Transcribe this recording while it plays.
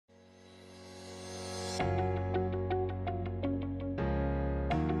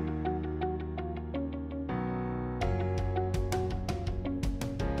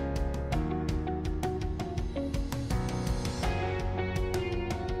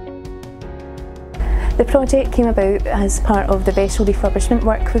The project came about as part of the vessel refurbishment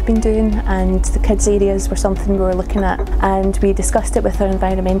work we've been doing, and the kids areas were something we were looking at, and we discussed it with our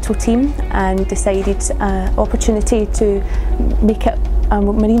environmental team and decided an opportunity to make it a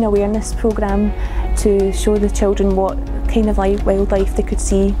marine awareness programme to show the children what kind of wildlife they could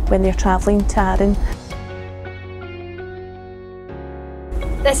see when they're travelling to Arran.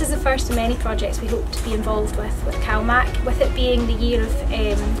 This is the first of many projects we hope to be involved with CalMac. With it being the year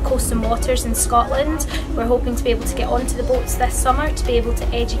of coast and waters in Scotland, we're hoping to be able to get onto the boats this summer to be able to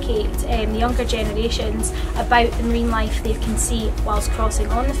educate the younger generations about the marine life they can see whilst crossing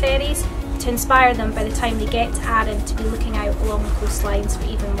on the ferries, to inspire them by the time they get to Arran to be looking out along the coastlines for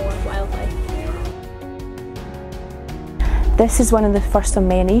even more wildlife. This is one of the first of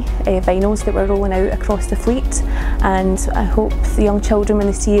many vinyls that we're rolling out across the fleet, and I hope the young children, when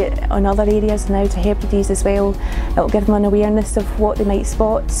they see it on other areas and out to Hebrides as well, it'll give them an awareness of what they might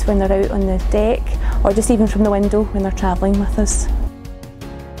spot when they're out on the deck or just even from the window when they're travelling with us.